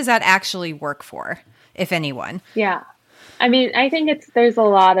who does that actually work for, if anyone? Yeah. I mean, I think there's a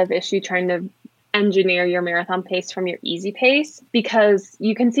lot of issue trying to engineer your marathon pace from your easy pace, because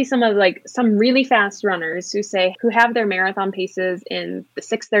you can see some really fast runners who have their marathon paces in the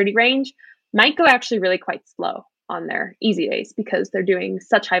 6:30 range might go actually really quite slow on their easy pace because they're doing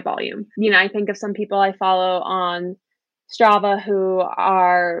such high volume. I think of some people I follow on Strava who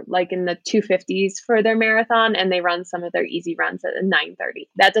are like in the 250s for their marathon, and they run some of their easy runs at a 9:30.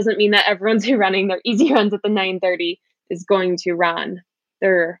 That doesn't mean that everyone's who running their easy runs at the 9:30 is going to run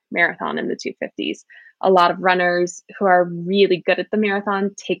their marathon in the 250s. A lot of runners who are really good at the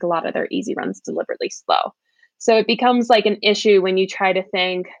marathon take a lot of their easy runs deliberately slow. So it becomes like an issue when you try to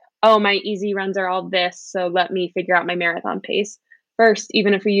think, oh, my easy runs are all this, so let me figure out my marathon pace. First,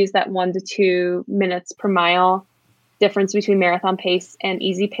 even if we use that 1 to 2 minutes per mile difference between marathon pace and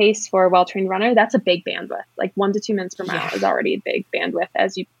easy pace for a well-trained runner, that's a big bandwidth. Like 1 to 2 minutes per mile is already a big bandwidth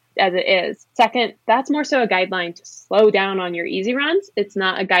as it is. Second, that's more so a guideline to slow down on your easy runs. It's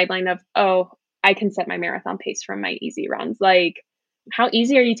not a guideline of, oh, I can set my marathon pace from my easy runs. Like, how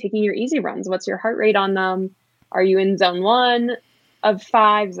easy are you taking your easy runs? What's your heart rate on them? Are you in zone 1 of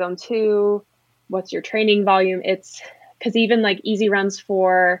 5, zone 2? What's your training volume? It's because even like easy runs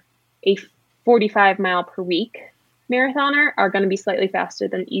for a 45 mile per week marathoner are going to be slightly faster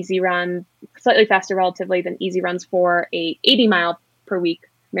relatively than easy runs for a 80 mile per week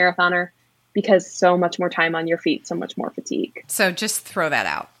marathoner, because so much more time on your feet, so much more fatigue. So just throw that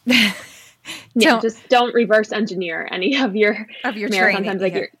out. Just don't reverse engineer any of your marathon training times.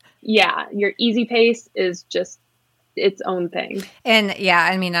 Like your easy pace is just its own thing. And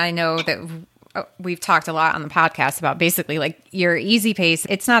I mean, I know that we've talked a lot on the podcast about basically like your easy pace.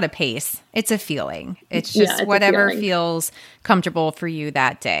 It's not a pace. It's a feeling. It's just whatever feels comfortable for you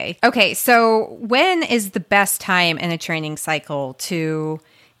that day. Okay. So when is the best time in a training cycle to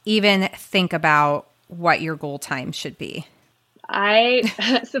even think about what your goal time should be?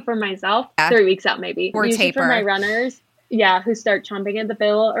 So for myself, 3 weeks out, maybe. Or usually taper. For my runners, who start chomping at the bit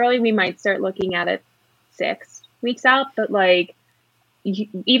a little early, we might start looking at it 6 weeks out. But like,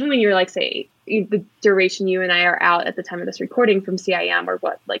 even when you're like, say, the duration you and I are out at the time of this recording from CIM, or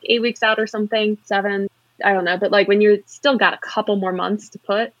like 8 weeks out or something, 7, I don't know. But like when you're still got a couple more months to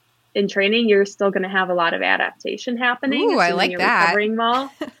put in training, you're still going to have a lot of adaptation happening. Ooh, I like that. Recovering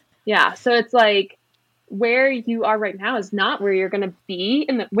well. So it's like where you are right now is not where you're going to be,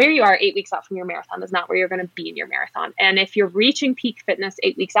 and where you are 8 weeks out from your marathon is not where you're going to be in your marathon. And if you're reaching peak fitness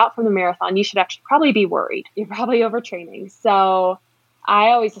 8 weeks out from the marathon, you should actually probably be worried. You're probably overtraining. So I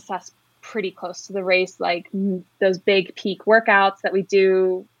always assess pretty close to the race, like those big peak workouts that we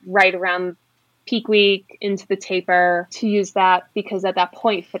do right around peak week into the taper, to use that, because at that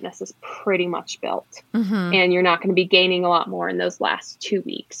point fitness is pretty much built, and you're not going to be gaining a lot more in those last 2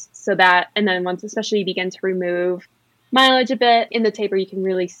 weeks. So that, and then once especially you begin to remove mileage a bit in the taper, you can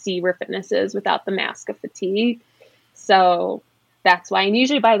really see where fitness is without the mask of fatigue. So that's why, and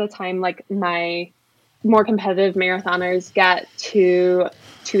usually by the time like my more competitive marathoners get to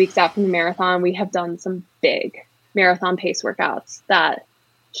 2 weeks out from the marathon, we have done some big marathon pace workouts that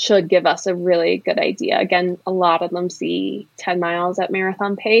should give us a really good idea. Again, a lot of them see 10 miles at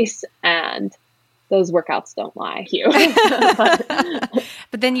marathon pace, and those workouts don't lie.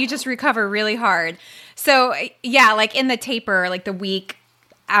 But then you just recover really hard. So yeah, like in the taper, like the week,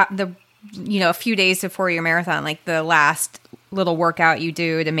 a few days before your marathon, like the last little workout you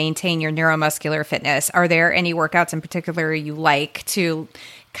do to maintain your neuromuscular fitness, are there any workouts in particular you like to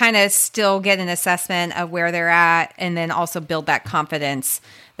kind of still get an assessment of where they're at and then also build that confidence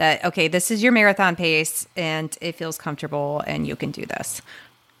that, okay, this is your marathon pace and it feels comfortable and you can do this?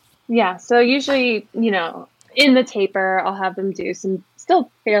 Yeah. So usually, in the taper, I'll have them do some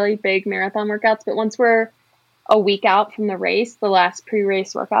still fairly big marathon workouts, but once we're a week out from the race, the last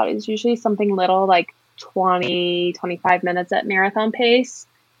pre-race workout is usually something little like 20, 25 minutes at marathon pace,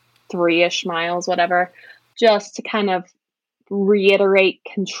 3-ish miles, whatever, just to kind of reiterate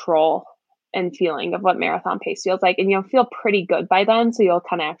control and feeling of what marathon pace feels like. And you'll feel pretty good by then. So you'll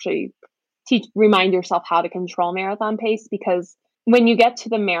kind of actually remind yourself how to control marathon pace, because when you get to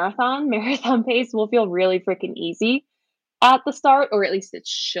the marathon pace will feel really freaking easy at the start, or at least it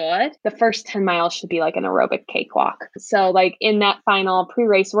should. The first 10 miles should be like an aerobic cakewalk. So like in that final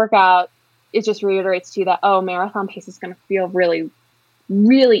pre-race workout, it just reiterates to you that, marathon pace is going to feel really,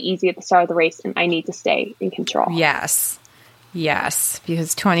 really easy at the start of the race, and I need to stay in control. Yes,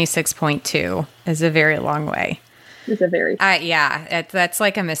 because 26.2 is a very long way. It's a very... that's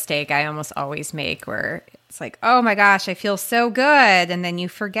like a mistake I almost always make, where it's like, oh my gosh, I feel so good. And then you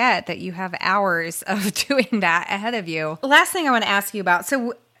forget that you have hours of doing that ahead of you. Last thing I want to ask you about.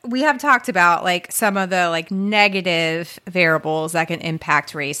 So we have talked about like some of the like negative variables that can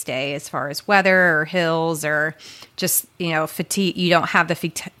impact race day, as far as weather or hills or just, fatigue. You don't have the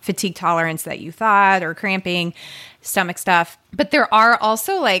fatigue tolerance that you thought, or cramping, stomach stuff. But there are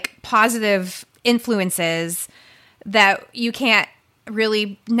also like positive influences that you can't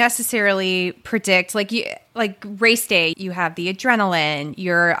really necessarily predict. Like race day, you have the adrenaline,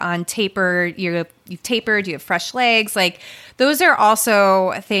 you're on taper, you've tapered, you have fresh legs. Like those are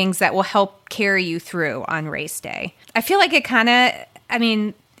also things that will help carry you through on race day. I feel like it kind of,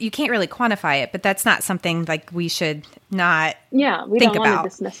 you can't really quantify it, but that's not something like we should not we don't want to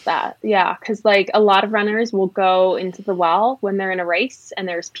dismiss that. Yeah, because like a lot of runners will go into the well when they're in a race and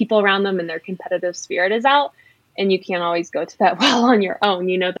there's people around them and their competitive spirit is out. And you can't always go to that well on your own.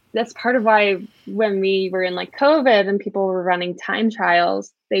 That's part of why when we were in like COVID and people were running time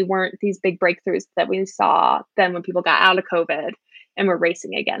trials, they weren't these big breakthroughs that we saw then when people got out of COVID and were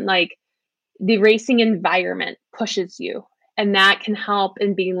racing again. Like the racing environment pushes you, and that can help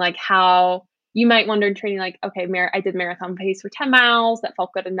in being like how you might wonder in training, like, okay, I did marathon pace for 10 miles. That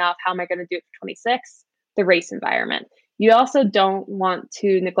felt good enough. How am I going to do it for 26? The race environment. You also don't want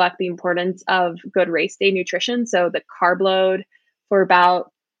to neglect the importance of good race day nutrition. So the carb load for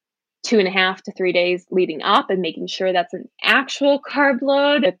about 2.5 to 3 days leading up, and making sure that's an actual carb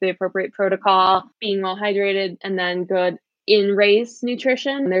load at the appropriate protocol, being well hydrated, and then good in race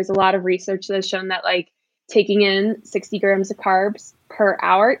nutrition. There's a lot of research that has shown that like taking in 60 grams of carbs per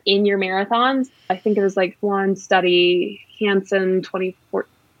hour in your marathons. I think it was like one study, Hansen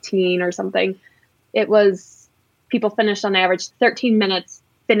 2014 or something. It was people finished on average 13 minutes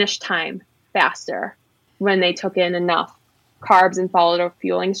finish time faster when they took in enough carbs and followed a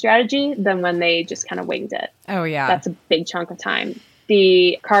fueling strategy than when they just kind of winged it. Oh, yeah. That's a big chunk of time.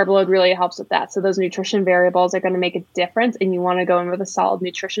 The carb load really helps with that. So those nutrition variables are going to make a difference, and you want to go in with a solid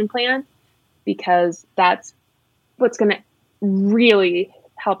nutrition plan, because that's what's going to really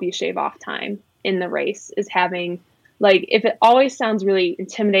help you shave off time in the race, is having, like, if it always sounds really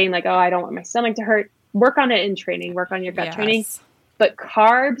intimidating, like, oh, I don't want my stomach to hurt, work on it in training, work on your gut training. But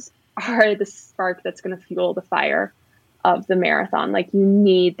carbs are the spark that's going to fuel the fire of the marathon. Like, you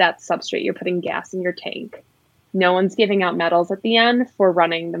need that substrate. You're putting gas in your tank. No one's giving out medals at the end for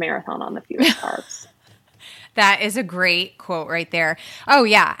running the marathon on the fewest carbs. That is a great quote right there. Oh,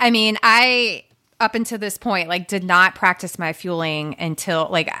 yeah. I, up until this point, like, did not practice my fueling until,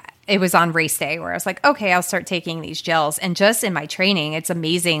 like, it was on race day, where I was like, okay, I'll start taking these gels. And just in my training, it's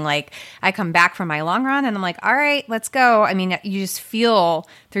amazing. Like, I come back from my long run and I'm like, all right, let's go. You just feel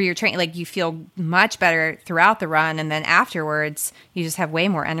through your training, like you feel much better throughout the run. And then afterwards, you just have way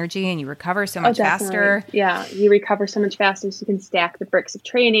more energy and you recover so much faster. Yeah, you recover so much faster, so you can stack the bricks of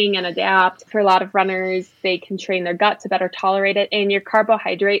training and adapt. For a lot of runners, they can train their gut to better tolerate it. And your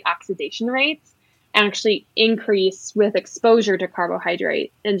carbohydrate oxidation rates actually increase with exposure to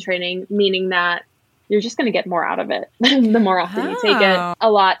carbohydrate in training, meaning that you're just going to get more out of it the more often you take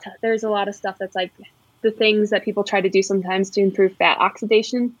it. There's a lot of stuff that's like the things that people try to do sometimes to improve fat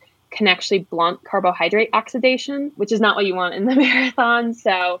oxidation can actually blunt carbohydrate oxidation, which is not what you want in the marathon.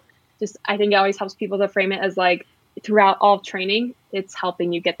 So just, I think it always helps people to frame it as like, throughout all of training, it's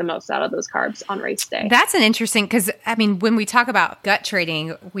helping you get the most out of those carbs on race day. That's an interesting, because I mean, when we talk about gut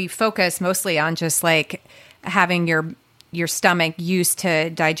training, we focus mostly on just like having your stomach used to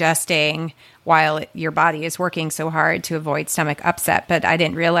digesting while your body is working so hard to avoid stomach upset. But I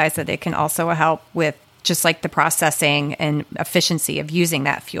didn't realize that it can also help with just like the processing and efficiency of using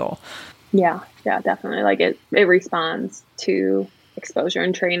that fuel. Yeah, definitely. Like it responds to exposure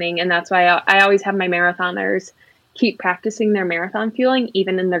and training. And that's why I always have my marathoners keep practicing their marathon fueling,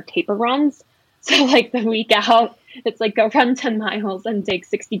 even in their taper runs. So like the week out, it's like go run 10 miles and take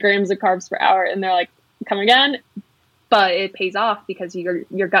 60 grams of carbs per hour. And they're like, come again. But it pays off because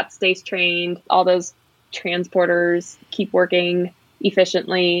your gut stays trained. All those transporters keep working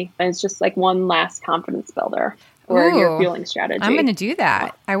efficiently. And it's just like one last confidence builder for your fueling strategy. I'm going to do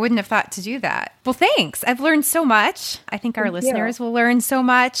that. I wouldn't have thought to do that. Well, thanks. I've learned so much. I think our listeners will learn so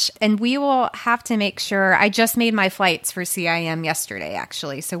much. And we will have to make sure. I just made my flights for CIM yesterday,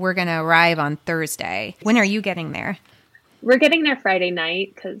 actually. So we're going to arrive on Thursday. When are you getting there? We're getting there Friday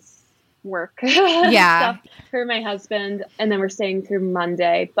night because work stuff for my husband. And then we're staying through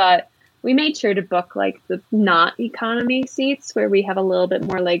Monday. But we made sure to book like the not economy seats where we have a little bit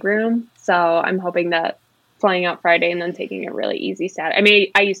more leg room. So I'm hoping that flying out Friday and then taking a really easy Saturday. I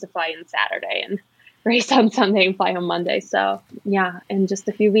mean, I used to fly in Saturday and race on Sunday and fly home Monday. So yeah, in just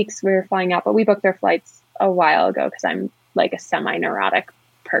a few weeks we're flying out, but we booked our flights a while ago because I'm like a semi-neurotic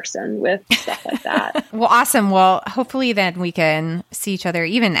person with stuff like that. Well, awesome. Well, hopefully then we can see each other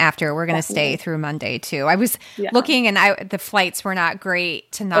even after. We're going to stay through Monday too. I was looking and the flights were not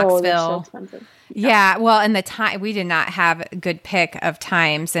great to Knoxville. Oh, they're so expensive. Yeah. Well, and the time, we did not have a good pick of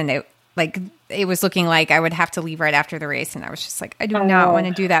times, and it was looking like I would have to leave right after the race. And I was just like, I do not want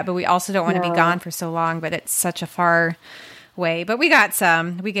to do that. But we also don't want to be gone for so long, but it's such a far way. But we get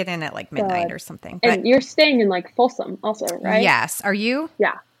in at like midnight or something. But, and you're staying in like Folsom also, right? Yes. Are you?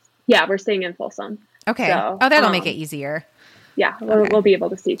 Yeah. Yeah. We're staying in Folsom. Okay. So, that'll make it easier. Yeah. We'll be able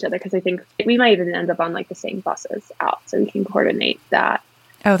to see each other because I think we might even end up on like the same buses out so we can coordinate that.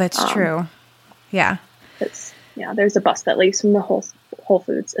 Oh, that's true. Yeah. There's a bus that leaves from the Whole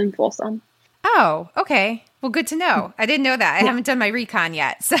Foods in Folsom. Oh, okay. Well, good to know. I didn't know that. I haven't done my recon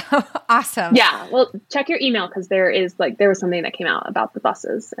yet. So awesome. Yeah. Well, check your email because there was something that came out about the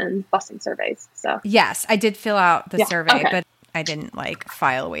buses and busing surveys. So yes, I did fill out the survey, but I didn't like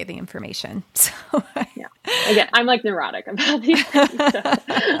file away the information. So again, I'm like neurotic about these things. So,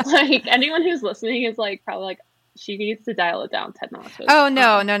 like anyone who's listening is like probably like, she needs to dial it down 10 notches. Oh,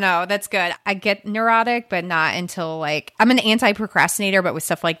 no. That's good. I get neurotic, but not until like, I'm an anti-procrastinator, but with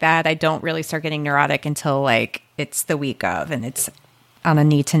stuff like that, I don't really start getting neurotic until like it's the week of and it's on a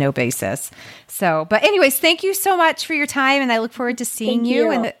need to know basis. So, but anyways, thank you so much for your time. And I look forward to seeing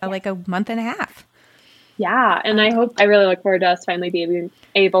you in like a month and a half. Yeah. And I really look forward to us finally being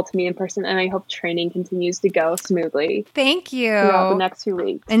able to meet in person. And I hope training continues to go smoothly. Thank you. Throughout the next 2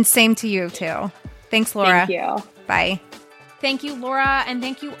 weeks. And same to you too. Thanks, Laura. Thank you. Bye. Thank you, Laura, and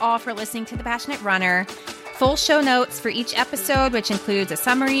thank you all for listening to The Passionate Runner. Full show notes for each episode, which includes a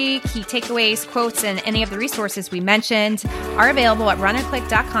summary, key takeaways, quotes, and any of the resources we mentioned, are available at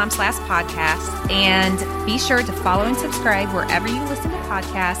runnerclick.com/podcast. And be sure to follow and subscribe wherever you listen to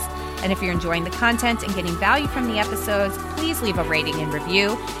podcasts. And if you're enjoying the content and getting value from the episodes, please leave a rating and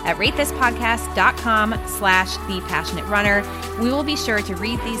review at ratethispodcast.com/thepassionaterunner. We will be sure to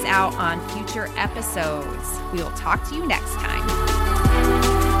read these out on future episodes. We will talk to you next time.